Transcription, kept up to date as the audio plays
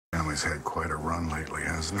Family's had quite a run lately,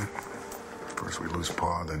 hasn't it? First we lose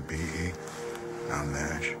Pa, then B.E., now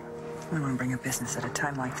Nash. We want to bring a business at a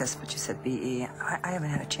time like this, but you said B.E. I haven't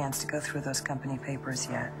had a chance to go through those company papers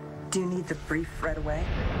yet. Do you need the brief right away?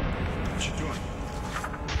 What you doing?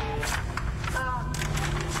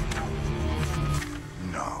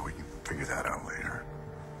 No, we can figure that out later.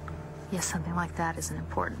 Yes, something like that isn't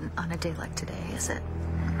important on a day like today, is it?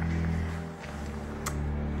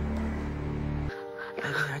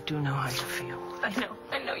 Baby, I do know how you feel. I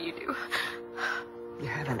know you do. You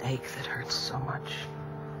have an ache that hurts so much.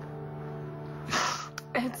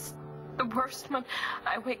 It's the worst when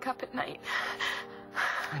I wake up at night.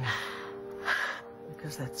 I know.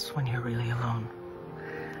 Because that's when you're really alone.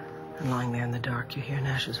 And lying there in the dark, you hear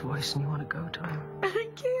Nash's voice and you want to go to him. I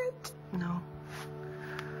can't. No.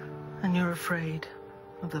 And you're afraid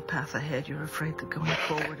of the path ahead. You're afraid that going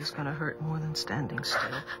forward is going to hurt more than standing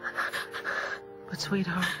still. But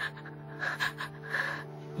sweetheart,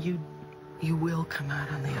 you will come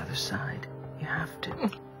out on the other side. You have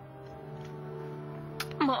to.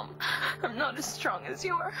 Mom, I'm not as strong as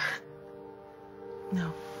you are.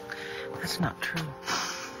 No, that's not true.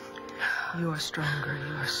 You are stronger.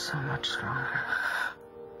 You are so much stronger.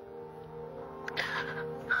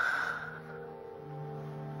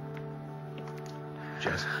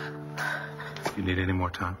 Jess, you need any more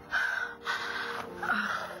time?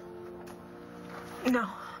 No,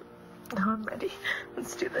 I'm ready.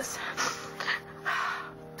 Let's do this.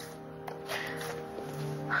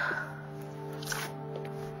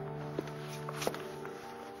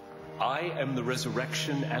 I am the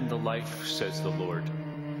resurrection and the life, says the Lord.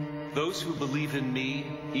 Those who believe in me,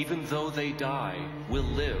 even though they die, will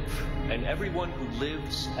live, and everyone who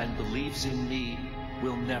lives and believes in me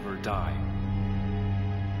will never die.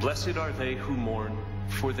 Blessed are they who mourn,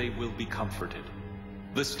 for they will be comforted.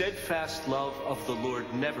 The steadfast love of the Lord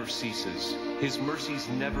never ceases. His mercies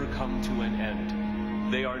never come to an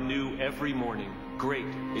end. They are new every morning.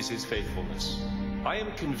 Great is his faithfulness. I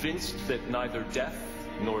am convinced that neither death,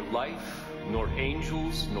 nor life, nor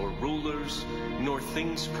angels, nor rulers, nor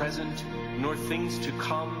things present, nor things to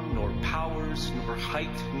come, nor powers, nor height,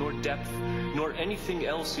 nor depth, nor anything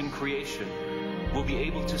else in creation will be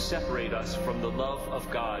able to separate us from the love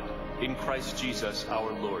of God in Christ Jesus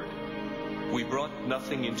our Lord. We brought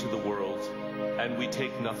nothing into the world, and we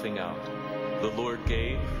take nothing out. The Lord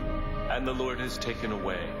gave, and the Lord has taken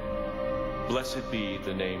away. Blessed be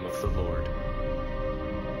the name of the Lord.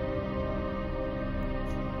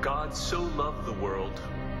 God so loved the world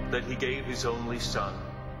that he gave his only Son,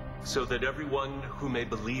 so that everyone who may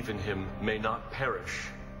believe in him may not perish,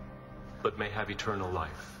 but may have eternal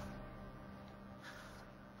life.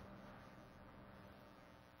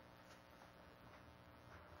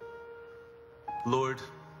 Lord,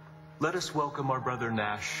 let us welcome our brother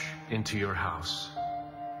Nash into your house.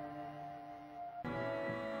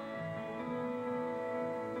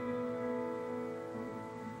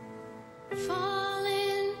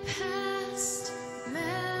 Falling past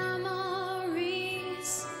memories,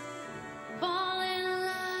 falling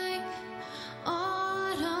like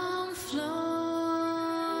autumn floating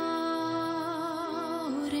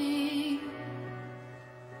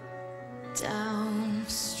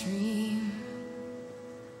downstream.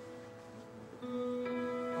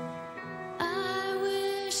 I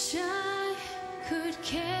wish I could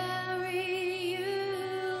carry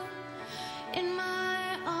you in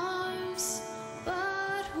my arms,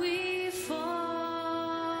 but we falter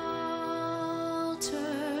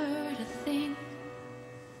to think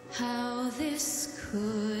how this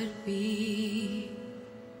could be.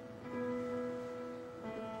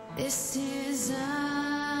 This is our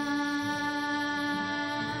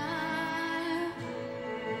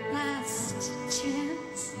last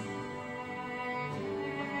chance.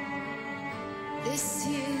 This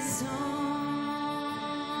is only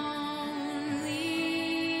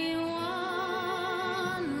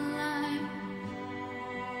one life.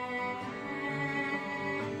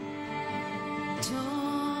 Don't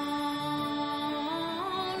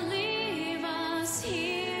leave us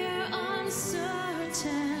here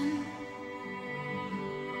uncertain.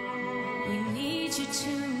 We need you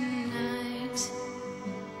tonight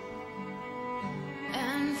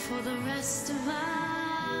and for the rest of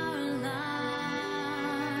our lives.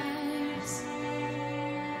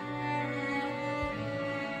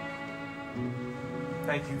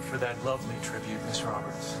 Thank you for that lovely tribute, Miss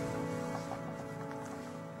Roberts.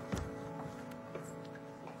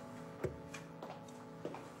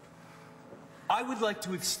 I would like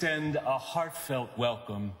to extend a heartfelt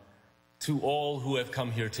welcome to all who have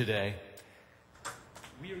come here today.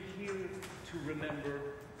 We are here to remember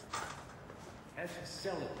and to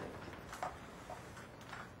celebrate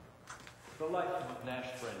the life of Nash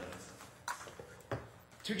Brennan.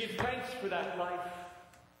 To give thanks for that life,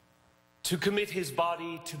 to commit his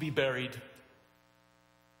body to be buried,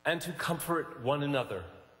 and to comfort one another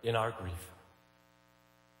in our grief.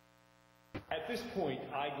 At this point,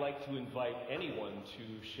 I'd like to invite anyone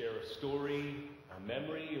to share a story, a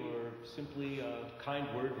memory, or simply a kind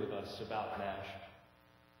word with us about Nash.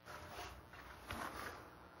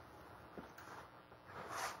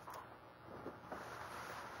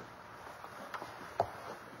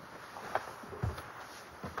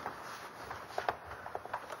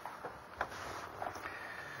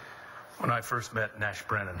 When I first met Nash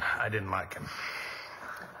Brennan, I didn't like him.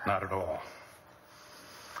 Not at all.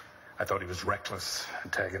 I thought he was reckless,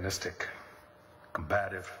 antagonistic,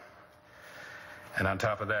 combative. And on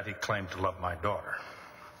top of that, he claimed to love my daughter.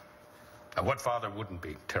 Now, what father wouldn't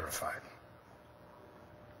be terrified?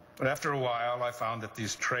 But after a while, I found that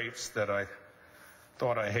these traits that I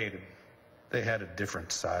thought I hated, they had a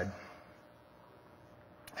different side.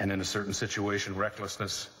 And in a certain situation,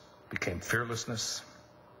 recklessness became fearlessness.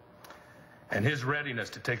 And his readiness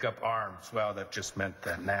to take up arms, well, that just meant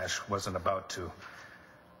that Nash wasn't about to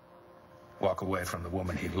walk away from the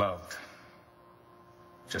woman he loved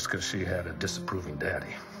just because she had a disapproving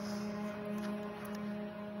daddy.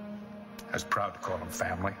 I was proud to call him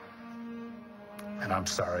family. And I'm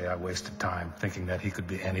sorry I wasted time thinking that he could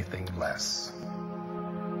be anything less.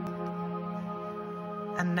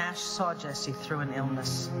 And Nash saw Jessie through an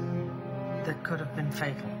illness that could have been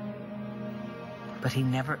fatal. But he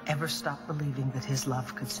never, ever stopped believing that his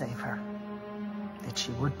love could save her, that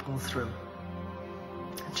she would pull through.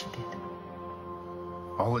 And she did.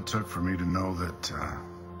 All it took for me to know that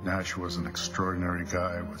Nash was an extraordinary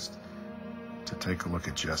guy was to take a look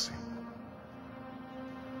at Jessie.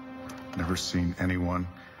 Never seen anyone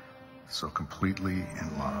so completely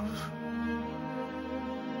in love.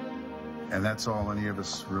 And that's all any of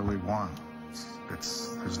us really want.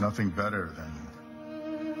 There's nothing better than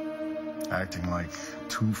acting like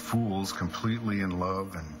two fools completely in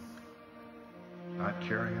love and not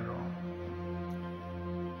caring at all.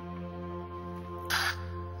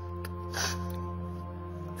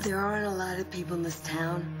 There aren't a lot of people in this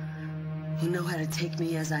town who know how to take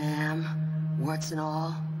me as I am, warts and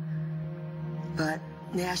all. But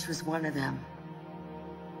Nash was one of them.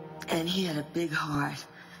 And he had a big heart.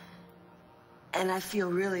 And I feel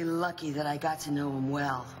really lucky that I got to know him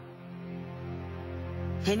well.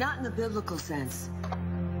 Hey, not in the biblical sense.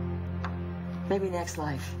 Maybe next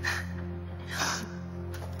life.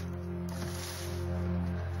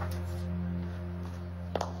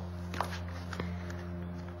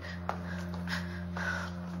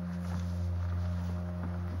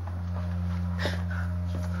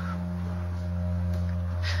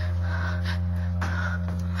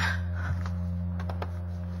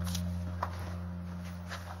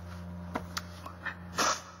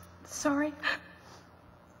 Sorry.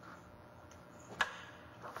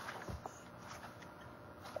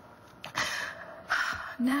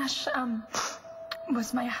 Nash,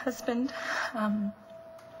 was my husband,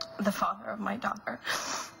 the father of my daughter.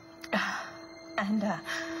 And,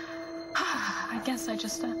 I guess I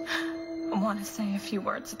just want to say a few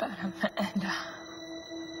words about him and,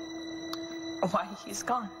 why he's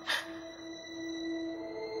gone.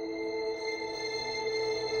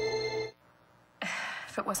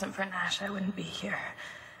 If it wasn't for Nash, I wouldn't be here.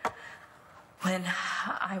 When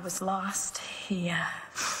I was lost, he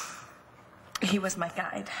was my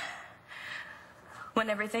guide. When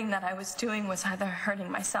everything that I was doing was either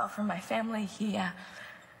hurting myself or my family, he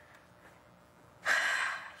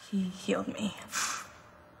healed me.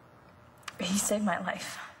 He saved my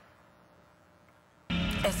life.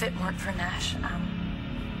 If it weren't for Nash,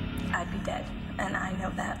 I'd be dead. And I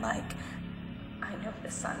know that, like, I know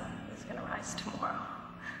the sun is gonna rise tomorrow.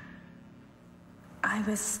 I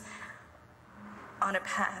was on a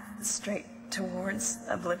path straight towards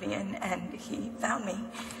oblivion, and he found me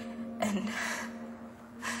and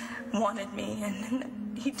wanted me,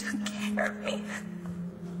 and he took care of me.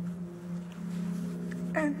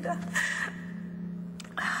 And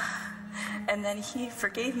then he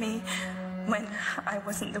forgave me when I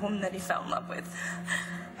wasn't the woman that he fell in love with.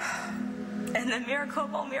 And the miracle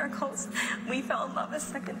of all miracles, we fell in love a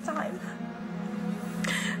second time.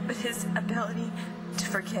 But his ability to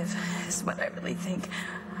forgive is what I really think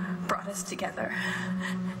brought us together.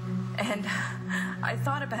 And I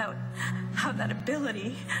thought about how that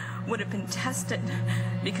ability would have been tested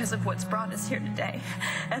because of what's brought us here today.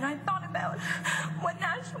 And I thought about what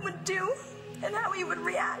Nash would do and how he would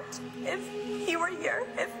react if he were here,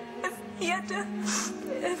 if he had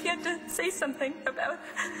to say something about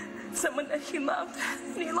someone that he loved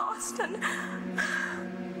and he lost, and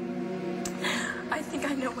I think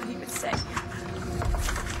I know what he would say.